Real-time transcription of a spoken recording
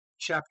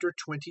Chapter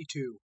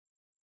 22.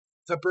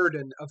 The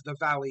burden of the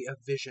valley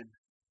of vision.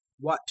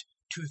 What,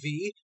 to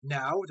thee,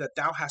 now that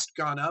thou hast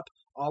gone up,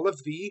 all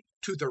of thee,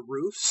 to the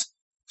roofs?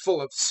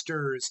 Full of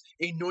stirs,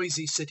 a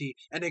noisy city,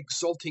 an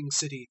exulting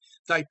city.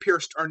 Thy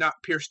pierced are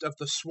not pierced of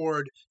the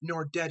sword,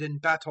 nor dead in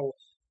battle.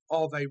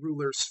 All thy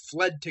rulers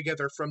fled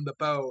together from the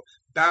bow.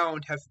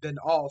 Bound have been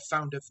all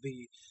found of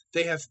thee.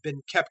 They have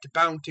been kept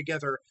bound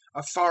together.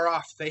 Afar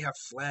off they have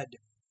fled.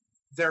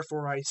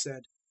 Therefore I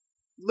said,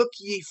 Look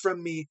ye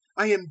from me,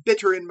 I am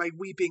bitter in my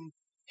weeping.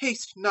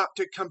 Haste not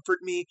to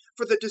comfort me,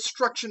 for the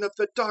destruction of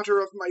the daughter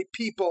of my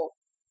people.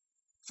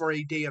 For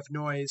a day of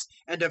noise,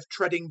 and of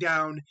treading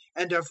down,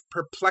 and of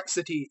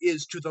perplexity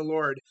is to the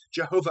Lord,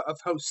 Jehovah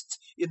of hosts,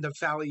 in the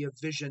valley of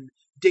vision,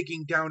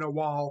 digging down a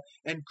wall,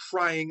 and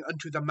crying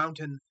unto the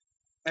mountain.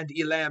 And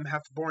Elam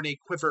hath borne a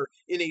quiver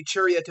in a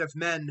chariot of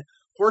men,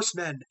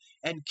 horsemen,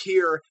 and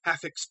Kir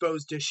hath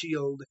exposed a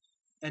shield.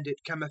 And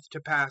it cometh to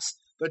pass,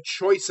 the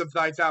choice of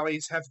thy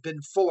valleys have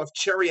been full of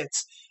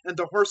chariots, and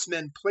the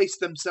horsemen place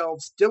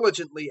themselves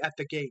diligently at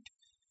the gate.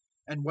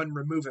 And one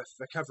removeth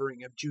the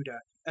covering of Judah.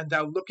 And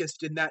thou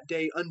lookest in that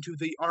day unto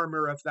the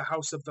armour of the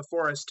house of the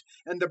forest,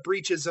 and the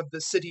breaches of the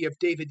city of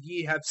David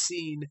ye have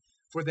seen,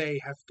 for they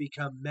have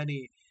become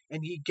many.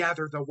 And ye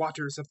gather the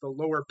waters of the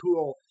lower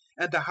pool,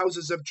 and the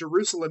houses of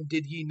Jerusalem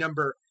did ye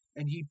number,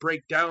 and ye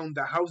break down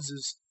the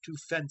houses to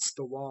fence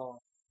the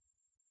wall.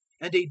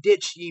 And a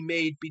ditch ye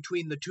made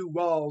between the two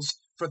walls,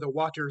 for the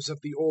waters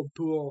of the old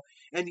pool.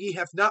 And ye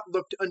have not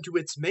looked unto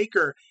its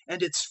maker,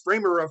 and its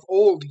framer of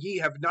old ye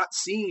have not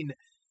seen.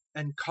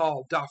 And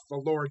call doth the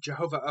Lord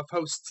Jehovah of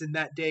hosts in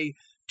that day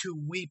to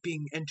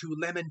weeping and to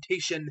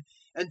lamentation,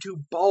 and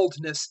to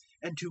baldness,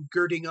 and to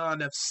girding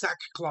on of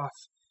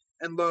sackcloth.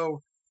 And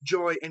lo,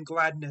 joy and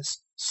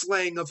gladness,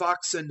 slaying of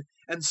oxen,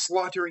 and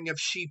slaughtering of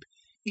sheep,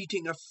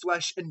 eating of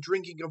flesh and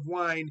drinking of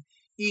wine.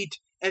 Eat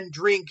and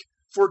drink,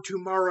 for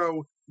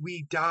tomorrow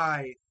we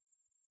die.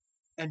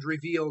 And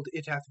revealed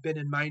it hath been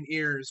in mine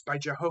ears by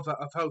Jehovah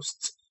of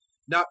hosts.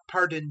 Not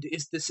pardoned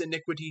is this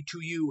iniquity to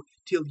you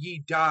till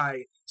ye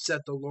die,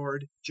 said the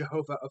Lord,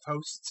 Jehovah of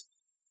hosts.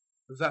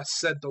 Thus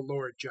said the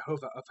Lord,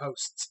 Jehovah of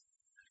hosts.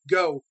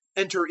 Go,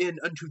 enter in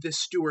unto this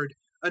steward,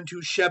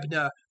 unto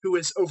Shebna, who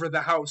is over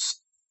the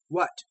house.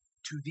 What,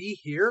 to thee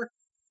here?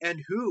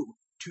 And who?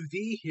 To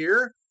thee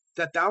here?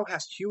 That thou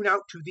hast hewn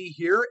out to thee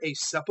here a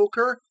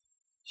sepulchre?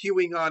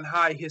 Hewing on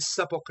high his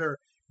sepulchre,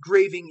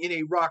 graving in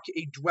a rock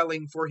a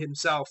dwelling for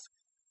himself.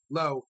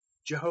 Lo,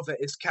 Jehovah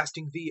is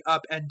casting thee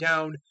up and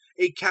down,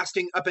 a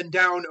casting up and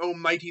down, O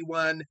mighty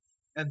one,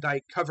 and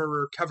thy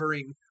coverer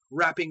covering,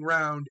 wrapping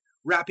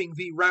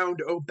thee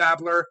round, O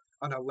babbler,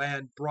 on a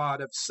land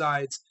broad of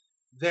sides.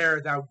 There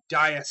thou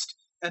diest,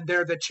 and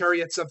there the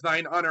chariots of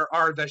thine honour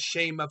are the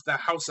shame of the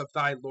house of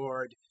thy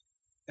Lord.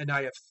 And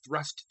I have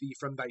thrust thee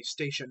from thy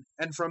station,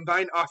 and from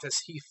thine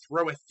office he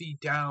throweth thee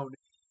down.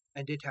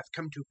 And it hath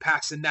come to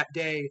pass in that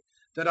day,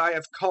 that I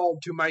have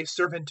called to my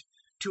servant,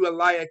 to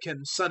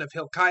Eliakim son of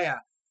Hilkiah.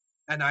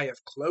 And I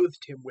have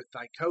clothed him with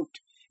thy coat,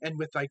 and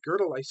with thy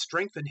girdle I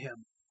strengthen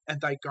him, and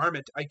thy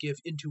garment I give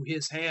into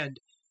his hand.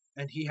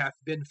 And he hath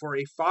been for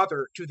a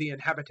father to the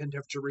inhabitant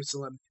of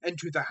Jerusalem, and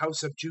to the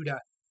house of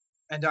Judah.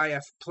 And I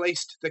have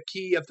placed the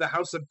key of the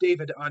house of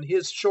David on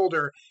his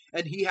shoulder,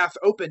 and he hath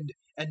opened,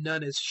 and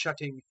none is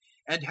shutting,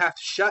 and hath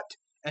shut,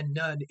 and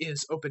none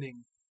is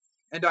opening.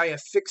 And I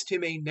have fixed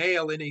him a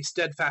nail in a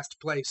steadfast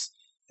place,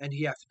 and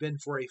he hath been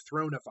for a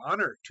throne of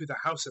honour to the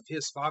house of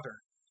his father.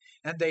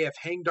 And they have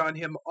hanged on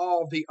him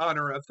all the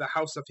honour of the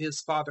house of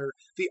his father,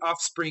 the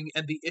offspring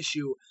and the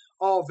issue,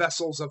 all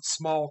vessels of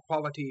small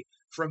quality,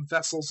 from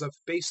vessels of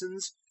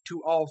basins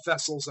to all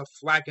vessels of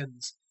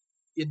flagons.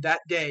 In that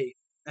day,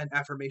 an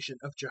affirmation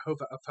of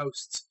Jehovah of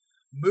hosts,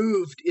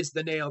 moved is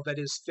the nail that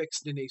is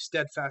fixed in a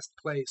steadfast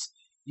place.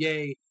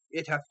 Yea,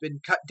 it hath been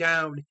cut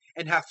down,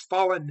 and hath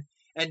fallen,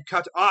 and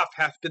cut off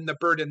hath been the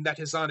burden that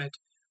is on it.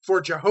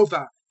 For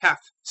Jehovah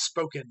hath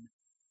spoken.